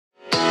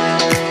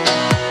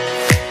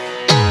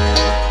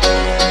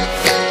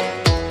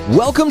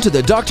Welcome to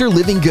the Dr.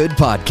 Living Good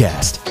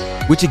podcast,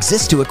 which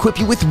exists to equip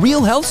you with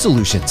real health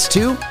solutions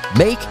to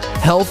make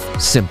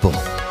health simple.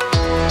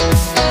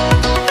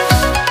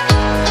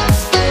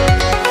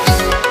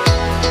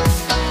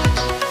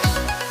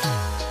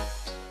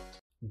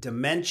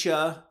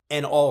 Dementia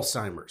and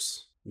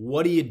Alzheimer's.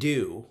 What do you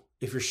do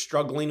if you're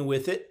struggling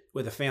with it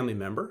with a family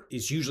member?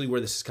 Is usually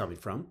where this is coming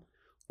from.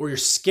 Or you're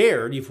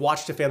scared, you've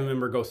watched a family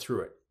member go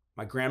through it.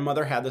 My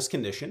grandmother had this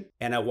condition,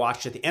 and I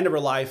watched at the end of her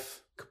life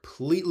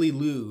completely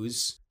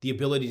lose the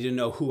ability to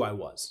know who I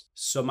was.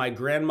 So my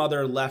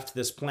grandmother left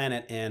this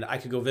planet, and I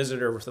could go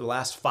visit her for the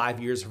last 5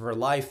 years of her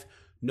life,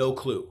 no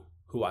clue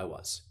who I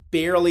was.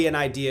 Barely an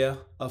idea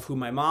of who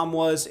my mom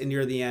was, and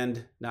near the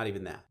end, not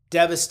even that.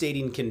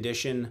 Devastating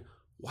condition.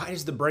 Why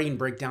does the brain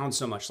break down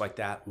so much like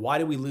that? Why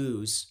do we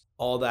lose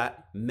all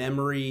that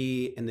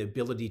memory and the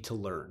ability to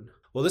learn?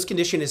 Well, this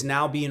condition is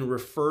now being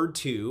referred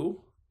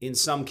to in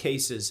some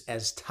cases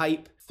as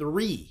type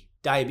 3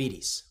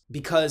 diabetes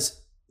because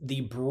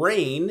the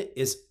brain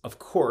is, of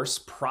course,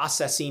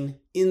 processing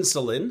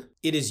insulin.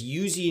 It is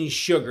using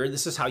sugar.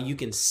 This is how you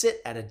can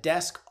sit at a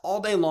desk all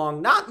day long,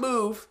 not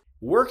move,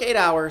 work 8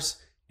 hours,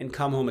 and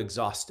come home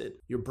exhausted.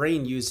 Your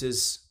brain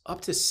uses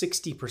up to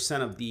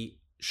 60% of the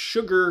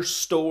sugar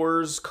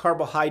stores,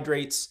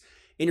 carbohydrates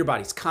in your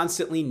body. It's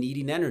constantly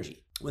needing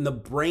energy. When the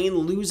brain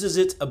loses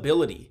its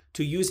ability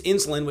to use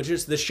insulin, which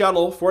is the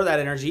shuttle for that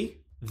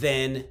energy,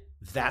 then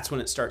that's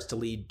when it starts to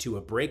lead to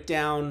a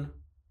breakdown.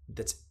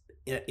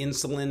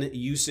 Insulin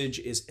usage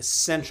is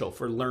essential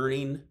for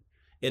learning.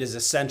 It is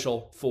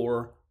essential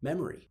for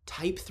memory.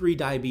 Type 3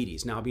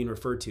 diabetes, now being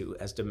referred to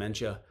as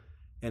dementia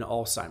and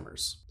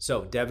Alzheimer's.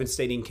 So,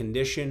 devastating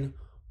condition.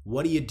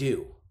 What do you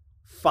do?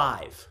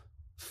 Five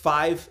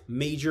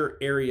major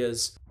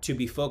areas to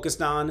be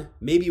focused on,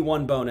 maybe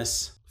one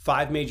bonus.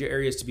 5 major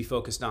areas to be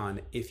focused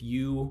on if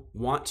you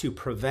want to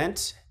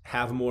prevent,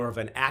 have more of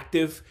an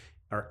active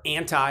or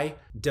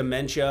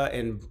anti-dementia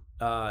and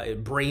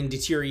brain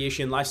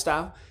deterioration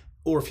lifestyle,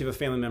 or if you have a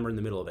family member in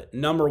the middle of it.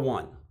 Number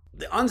 1,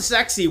 the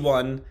unsexy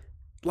one,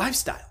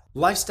 lifestyle.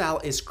 Lifestyle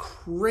is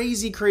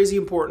crazy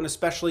important,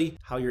 especially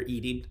how you're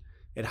eating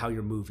and how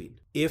you're moving.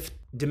 If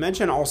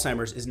dementia and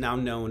Alzheimer's is now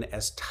known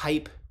as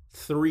type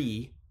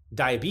 3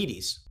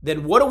 diabetes,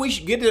 then what do we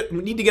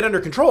need to get under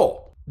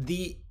control?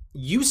 The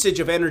usage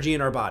of energy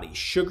in our body.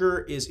 Sugar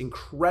is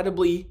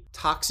incredibly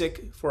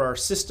toxic for our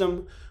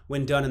system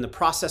when done in the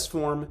processed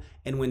form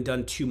and when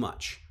done too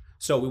much.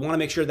 So we want to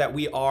make sure that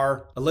we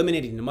are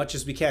eliminating as much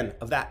as we can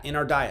of that in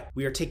our diet.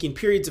 We are taking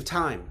periods of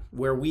time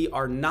where we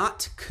are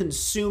not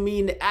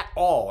consuming at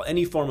all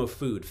any form of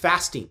food,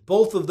 fasting.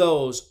 Both of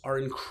those are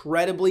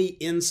incredibly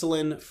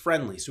insulin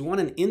friendly. So we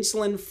want an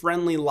insulin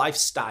friendly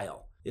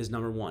lifestyle is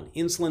number 1,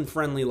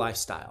 insulin-friendly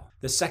lifestyle.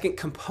 The second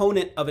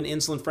component of an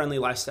insulin-friendly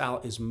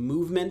lifestyle is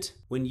movement.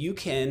 When you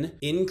can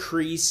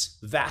increase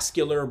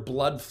vascular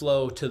blood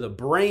flow to the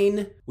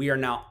brain, we are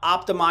now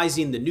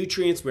optimizing the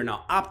nutrients, we're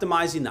now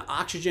optimizing the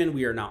oxygen,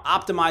 we are now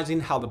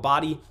optimizing how the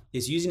body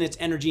is using its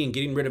energy and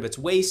getting rid of its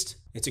waste.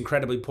 It's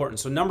incredibly important.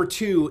 So number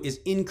 2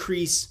 is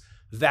increase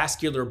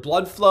vascular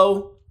blood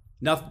flow.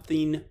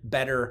 Nothing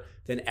better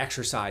than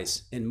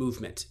exercise and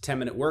movement.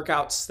 10-minute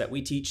workouts that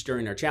we teach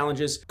during our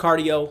challenges,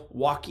 cardio,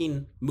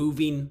 walking,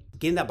 moving,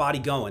 getting that body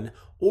going,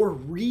 or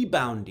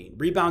rebounding.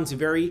 Rebound's a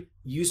very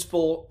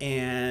useful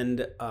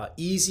and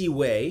easy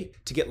way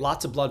to get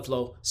lots of blood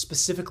flow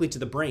specifically to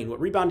the brain. What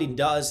rebounding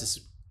does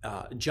is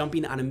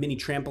jumping on a mini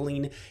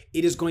trampoline.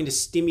 It is going to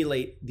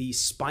stimulate the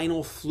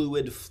spinal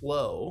fluid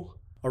flow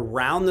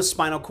around the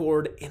spinal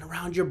cord and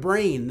around your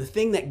brain. The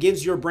thing that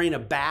gives your brain a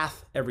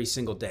bath every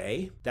single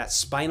day, that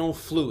spinal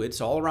fluid,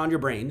 so all around your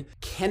brain,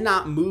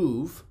 cannot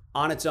move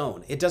on its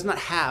own. It does not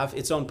have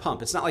its own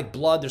pump. It's not like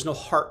blood. There's no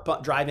heart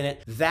driving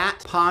it.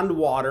 That pond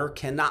water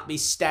cannot be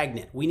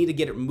stagnant. We need to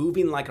get it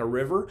moving like a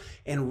river,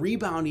 and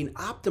rebounding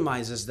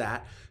optimizes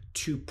that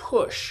to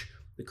push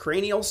the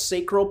cranial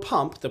sacral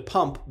pump, the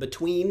pump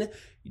between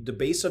the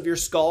base of your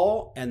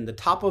skull and the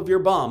top of your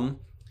bum,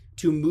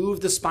 to move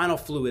the spinal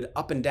fluid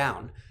up and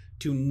down,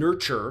 to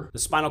nurture the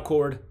spinal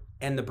cord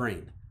and the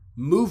brain.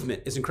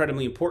 Movement is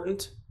incredibly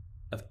important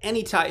of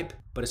any type,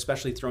 but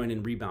especially throwing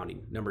in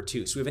rebounding, number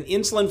 2. So we have an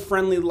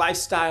insulin-friendly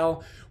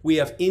lifestyle. We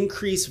have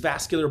increased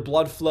vascular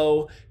blood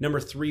flow.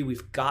 Number 3,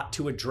 we've got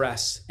to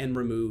address and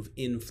remove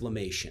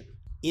inflammation.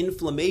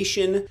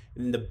 Inflammation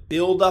and the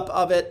buildup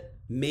of it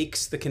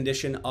makes the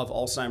condition of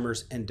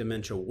Alzheimer's and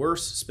dementia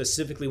worse,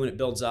 specifically when it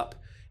builds up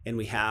and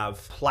we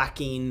have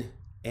plaquing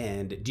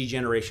and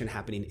degeneration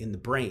happening in the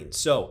brain.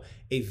 So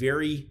a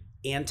very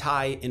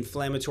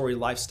anti-inflammatory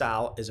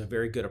lifestyle is a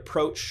very good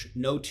approach.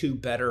 No two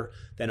better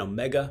than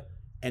omega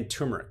and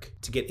turmeric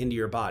to get into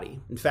your body.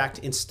 In fact,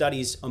 in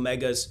studies,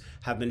 omegas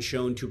have been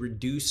shown to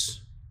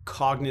reduce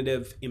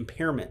cognitive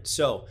impairment.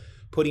 So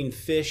putting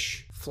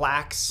fish,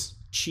 flax,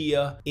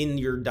 chia in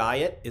your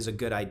diet is a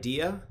good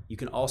idea. You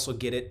can also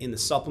get it in the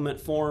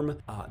supplement form.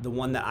 The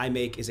one that I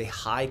make is a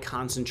high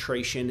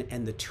concentration,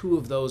 and the two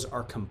of those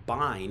are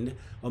combined,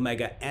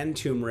 omega and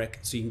turmeric,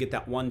 so you can get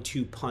that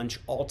 1-2 punch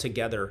all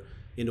together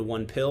into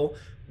one pill,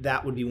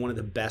 that would be one of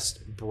the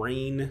best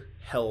brain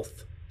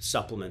health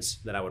supplements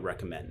that I would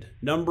recommend.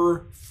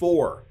 Number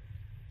 4,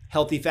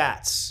 healthy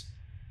fats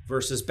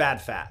versus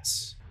bad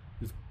fats.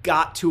 You've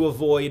got to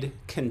avoid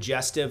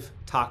congestive,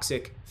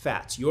 toxic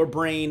fats. Your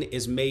brain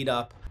is made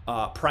up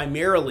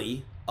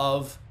primarily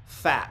of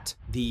fat.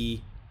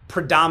 The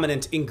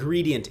predominant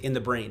ingredient in the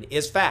brain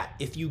is fat.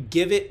 If you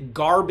give it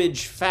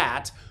garbage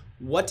fat,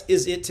 what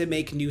is it to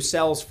make new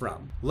cells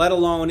from? Let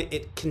alone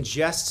it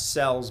congests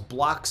cells,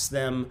 blocks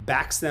them,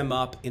 backs them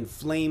up,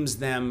 inflames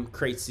them,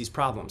 creates these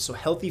problems. So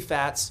healthy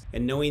fats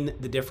and knowing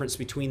the difference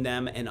between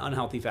them and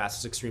unhealthy fats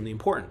is extremely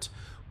important.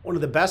 One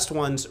of the best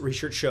ones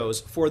research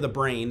shows for the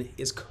brain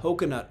is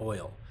coconut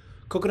oil.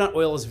 Coconut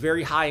oil is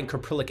very high in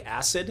caprylic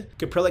acid.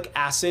 Caprylic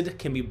acid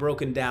can be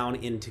broken down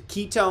into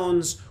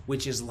ketones,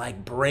 which is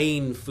like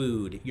brain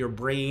food. Your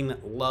brain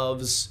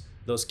loves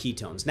those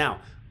ketones.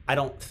 Now, I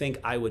don't think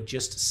I would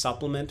just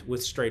supplement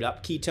with straight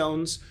up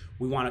ketones.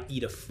 We want to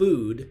eat a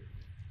food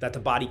that the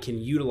body can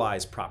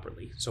utilize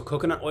properly. So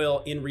coconut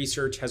oil in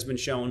research has been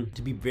shown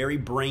to be very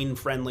brain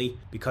friendly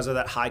because of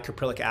that high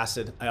caprylic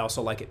acid. I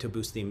also like it to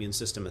boost the immune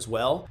system as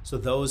well. So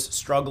those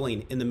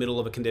struggling in the middle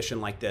of a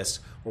condition like this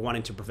or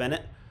wanting to prevent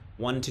it,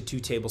 1 to 2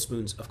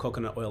 tablespoons of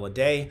coconut oil a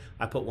day.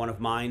 I put one of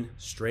mine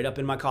straight up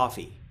in my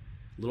coffee.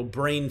 A little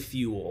brain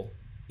fuel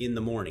in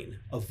the morning.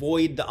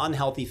 Avoid the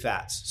unhealthy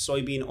fats,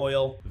 soybean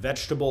oil,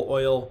 vegetable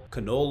oil,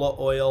 canola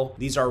oil.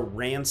 These are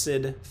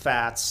rancid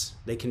fats.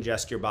 They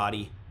congest your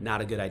body.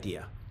 Not a good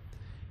idea.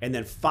 And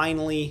then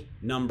finally,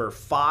 number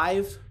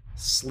 5,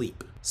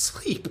 sleep.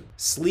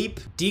 Sleep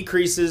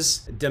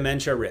decreases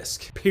dementia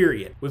risk,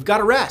 period. We've got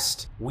to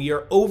rest. We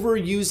are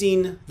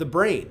overusing the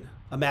brain.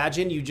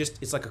 Imagine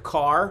it's like a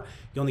car.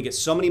 You only get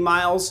so many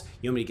miles.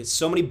 You only get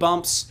so many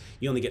bumps.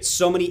 You only get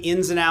so many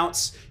ins and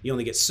outs. You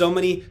only get so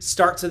many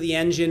starts of the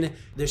engine.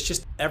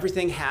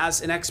 Everything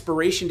has an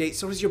expiration date.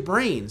 So does your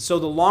brain. So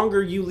the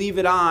longer you leave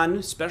it on,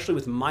 especially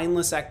with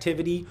mindless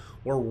activity,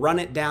 or run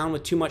it down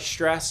with too much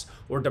stress,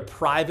 or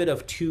deprive it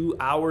of 2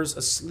 hours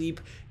of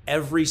sleep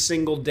every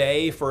single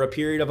day for a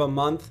period of a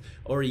month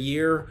or a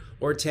year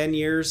or 10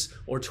 years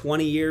or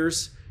 20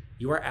 years,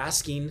 you are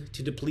asking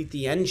to deplete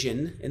the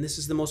engine, and this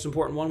is the most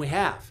important one we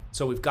have.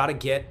 So we've got to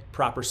get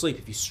proper sleep.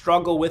 If you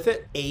struggle with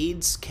it,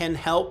 aids can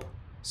help,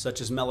 such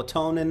as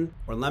melatonin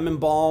or lemon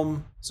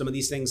balm. Some of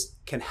these things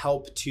can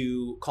help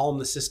to calm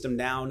the system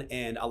down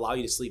and allow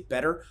you to sleep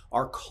better.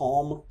 Our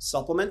Calm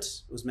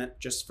supplement was meant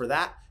just for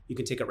that. You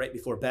can take it right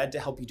before bed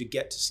to help you to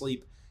get to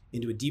sleep,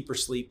 into a deeper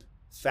sleep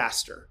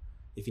faster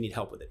if you need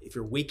help with it. If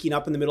you're waking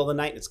up in the middle of the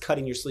night and it's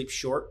cutting your sleep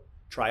short,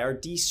 try our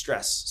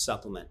de-stress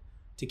supplement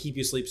to keep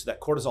you asleep so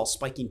that cortisol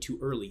spiking too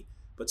early.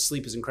 But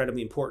sleep is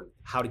incredibly important.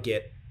 How to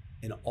get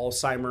an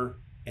Alzheimer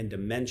and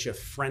dementia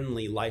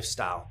friendly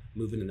lifestyle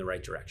moving in the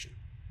right direction.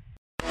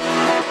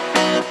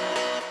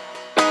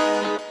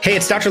 Hey,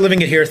 it's Dr.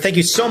 Living It here. Thank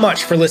you so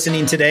much for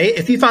listening today.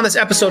 If you found this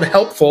episode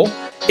helpful,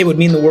 it would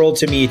mean the world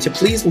to me to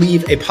please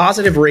leave a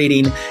positive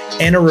rating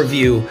and a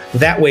review.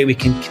 That way we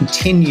can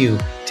continue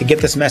to get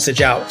this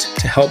message out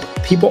to help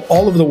people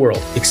all over the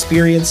world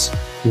experience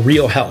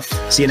real health.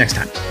 See you next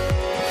time.